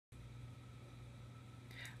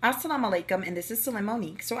Assalamu alaikum, and this is Salim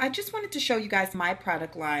Monique. So I just wanted to show you guys my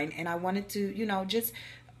product line, and I wanted to, just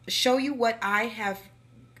show you what I have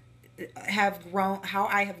grown, how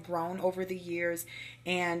I have grown over the years,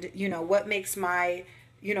 and what makes my,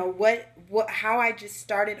 what how I just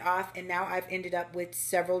started off, and now I've ended up with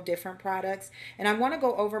several different products, and I want to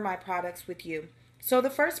go over my products with you. So the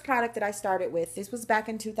first product that I started with, this was back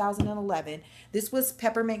in 2011. This was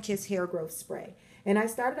Peppermint Kiss Hair Growth Spray. And I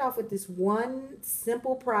started off with this one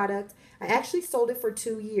simple product. I actually sold it for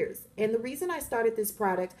 2 years. And the reason I started this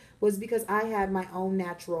product was because I had my own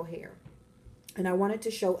natural hair. And I wanted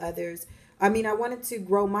to show others. I wanted to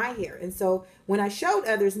grow my hair. And so when I showed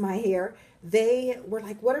others my hair, they were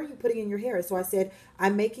like, "What are you putting in your hair?" So I said,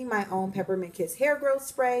 "I'm making my own Peppermint Kiss Hair Growth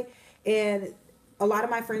Spray." And a lot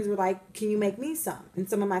of my friends were like, "Can you make me some?" And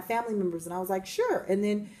some of my family members. And I was like, "Sure." And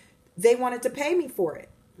then they wanted to pay me for it.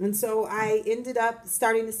 And so I ended up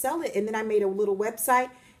starting to sell it. And then I made a little website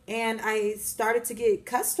and I started to get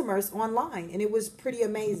customers online. And it was pretty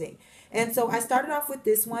amazing. And so I started off with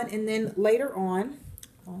this one. And then later on,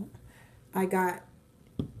 I got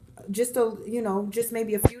just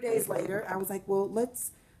maybe a few days later, I was like, well,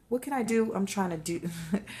 what can I do? I'm trying to do,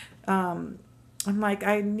 I'm like,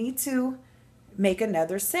 I need to make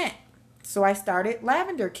another scent. So I started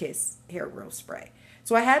Lavender Kiss Hair Growth Spray.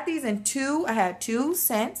 So I had these I had two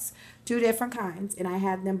scents, two different kinds, and I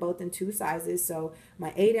had them both in two sizes. So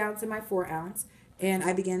my 8 ounce and my 4 ounce, and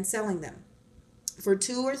I began selling them. For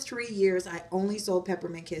 2 or 3 years, I only sold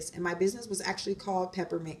Peppermint Kiss, and my business was actually called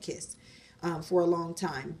Peppermint Kiss for a long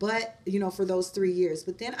time. But, for those 3 years.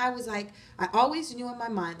 But then I was like, I always knew in my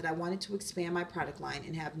mind that I wanted to expand my product line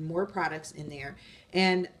and have more products in there.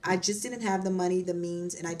 And I just didn't have the money, the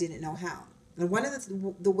means, and I didn't know how. And one of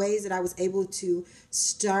the ways that I was able to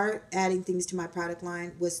start adding things to my product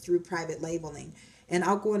line was through private labeling. And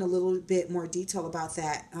I'll go in a little bit more detail about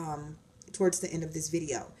that towards the end of this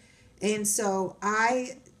video. And so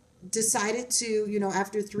I decided to,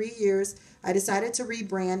 after 3 years, I decided to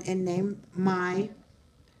rebrand and name my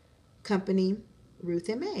company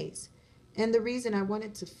Ruth&Maes. And the reason I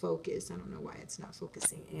wanted to focus, I don't know why it's not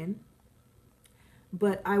focusing in,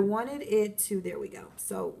 but I wanted it to, there we go.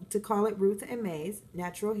 So to call it Ruth&Maes,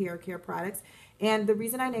 Natural Hair Care Products. And the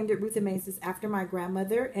reason I named it Ruth&Maes is after my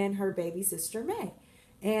grandmother and her baby sister, May.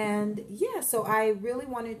 And yeah, so I really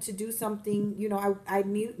wanted to do something, I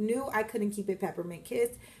knew I couldn't keep it Peppermint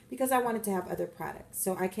Kiss because I wanted to have other products.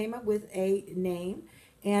 So I came up with a name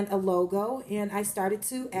and a logo, and I started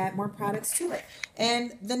to add more products to it.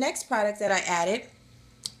 And the next product that I added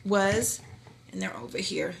was, and they're over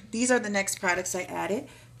here. These are the next products I added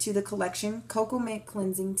to the collection: Cocoa Mint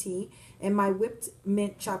Cleansing Tea and my Whipped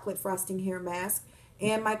Mint Chocolate Frosting Hair Mask.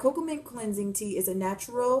 And my Cocoa Mint Cleansing Tea is a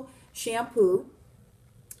natural shampoo.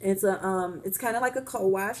 It's it's kind of like a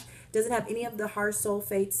co-wash. Doesn't have any of the harsh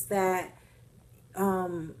sulfates that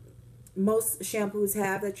most shampoos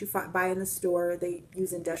have that you buy in the store. They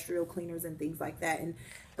use industrial cleaners and things like that, and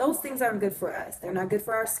those things aren't good for us. They're not good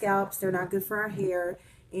for our scalps. They're not good for our hair.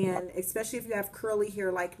 And especially if you have curly hair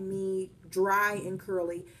like me, dry and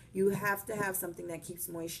curly, you have to have something that keeps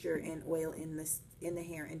moisture and oil in the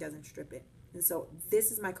hair and doesn't strip it. And so this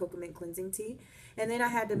is my Cocoa Mint Cleansing Tea. And then I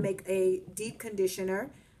had to make a deep conditioner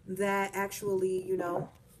that actually,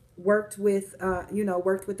 worked with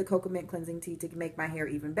the Cocoa Mint Cleansing Tea to make my hair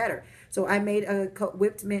even better. So I made a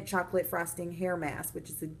Whipped Mint Chocolate Frosting Hair Mask, which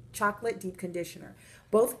is a chocolate deep conditioner.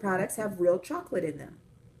 Both products have real chocolate in them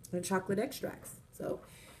and chocolate extracts. So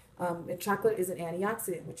and chocolate is an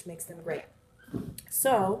antioxidant, which makes them great.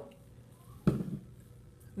 So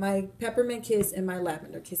my Peppermint Kiss and my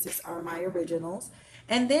Lavender Kisses are my originals.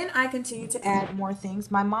 And then I continue to add more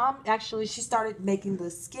things. My mom actually, she started making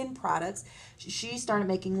the skin products. She started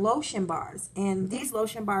making lotion bars. And these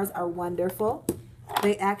lotion bars are wonderful.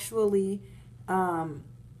 They actually,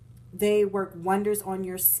 they work wonders on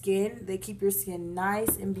your skin. They keep your skin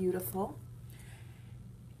nice and beautiful.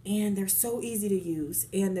 And they're so easy to use,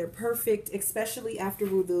 and they're perfect, especially after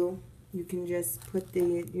wudu. You can just put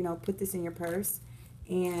put this in your purse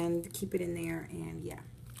and keep it in there, and yeah.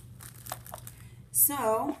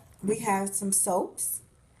 So we have some soaps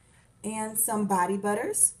and some body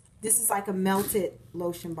butters. This is like a melted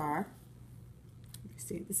lotion bar.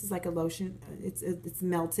 See, this is like a lotion. It's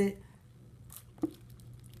melted.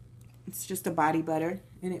 It's just a body butter,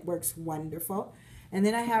 and it works wonderful. And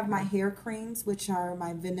then I have my hair creams, which are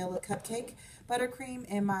my vanilla cupcake buttercream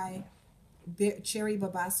and my cherry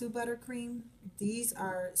babasu buttercream. These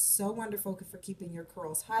are so wonderful for keeping your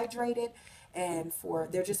curls hydrated, and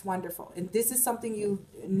they're just wonderful. And this is something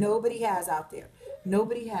nobody has out there.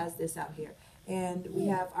 Nobody has this out here. And we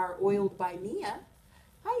have our oiled by Nia,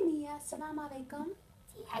 Hi, Nia. Assalamu alaikum.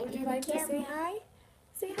 Would you like to say hi?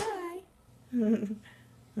 Say hi.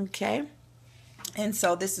 Okay. And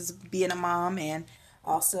so this is being a mom and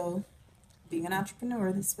also being an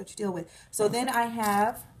entrepreneur. This is what you deal with. So then I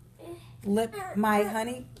have my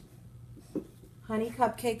honey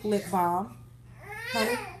cupcake lip balm.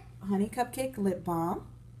 Honey cupcake lip balm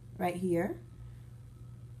right here.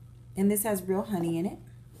 And this has real honey in it.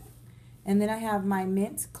 And then I have my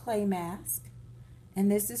mint clay mask. And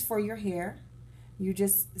this is for your hair. You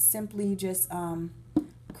just simply just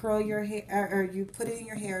curl your hair, or you put it in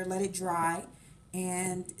your hair, let it dry,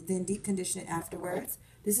 and then deep condition it afterwards.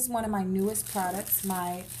 This is one of my newest products,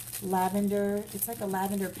 my lavender, it's like a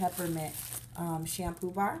lavender peppermint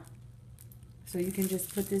shampoo bar. So you can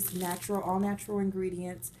just put this natural, all natural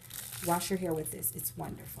ingredients, wash your hair with this. It's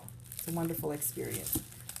wonderful. It's a wonderful experience.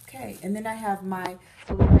 Okay, and then I have my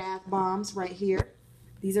little bath bombs right here.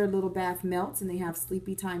 These are little bath melts, and they have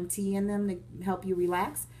sleepy time tea in them to help you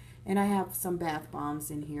relax. And I have some bath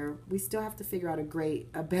bombs in here. We still have to figure out a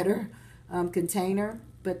better container,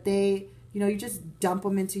 but they, you just dump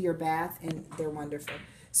them into your bath, and they're wonderful.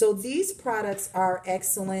 So these products are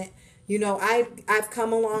excellent. I've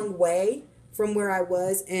come a long way from where I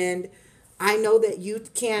was, and I know that you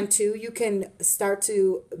can too. You can start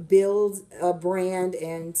to build a brand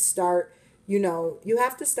and start, you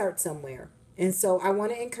have to start somewhere. And so I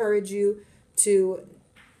want to encourage you to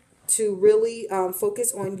really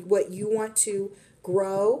focus on what you want to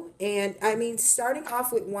grow. And I mean, starting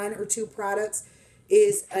off with 1 or 2 products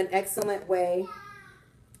is an excellent way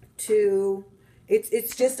to,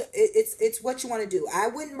 it's what you want to do. I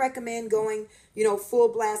wouldn't recommend going, full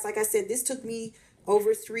blast. Like I said, this took me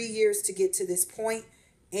over 3 years to get to this point.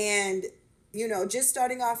 And, just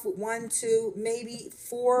starting off with 1, 2, maybe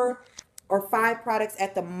 4 or 5 products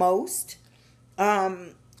at the most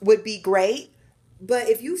would be great. But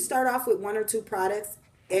if you start off with 1 or 2 products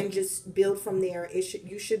and just build from there,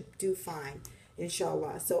 you should do fine,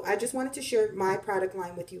 inshallah. So I just wanted to share my product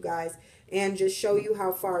line with you guys and just show you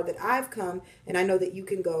how far that I've come, and I know that you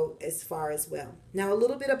can go as far as well. Now, a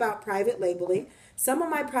little bit about private labeling. Some of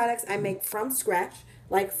my products I make from scratch,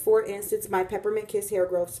 like for instance, my Peppermint Kiss Hair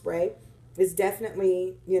Growth Spray is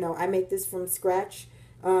definitely, I make this from scratch.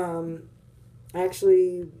 I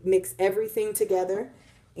actually mix everything together,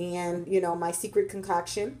 and my secret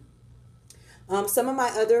concoction. Some of my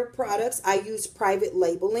other products I use private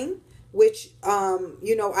labeling, which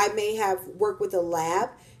I may have worked with a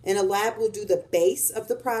lab, and a lab will do the base of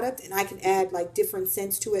the product, and I can add like different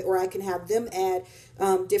scents to it, or I can have them add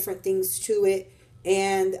different things to it.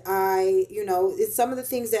 And it's some of the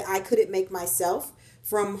things that I couldn't make myself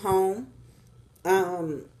from home.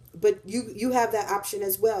 But you have that option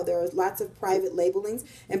as well. There are lots of private labelings.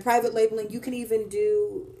 And private labeling, you can even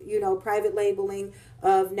do, private labeling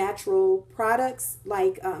of natural products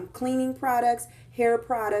like cleaning products, hair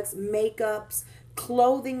products, makeups,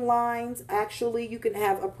 clothing lines. Actually, you can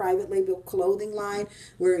have a private label clothing line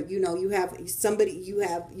where, you have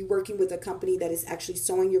you working with a company that is actually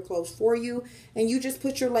sewing your clothes for you, and you just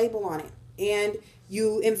put your label on it. And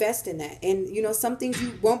you invest in that. And, some things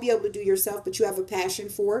you won't be able to do yourself, but you have a passion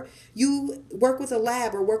for. You work with a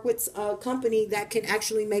lab or work with a company that can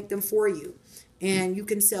actually make them for you. And you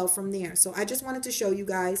can sell from there. So I just wanted to show you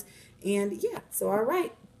guys. And yeah, so all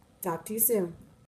right. Talk to you soon.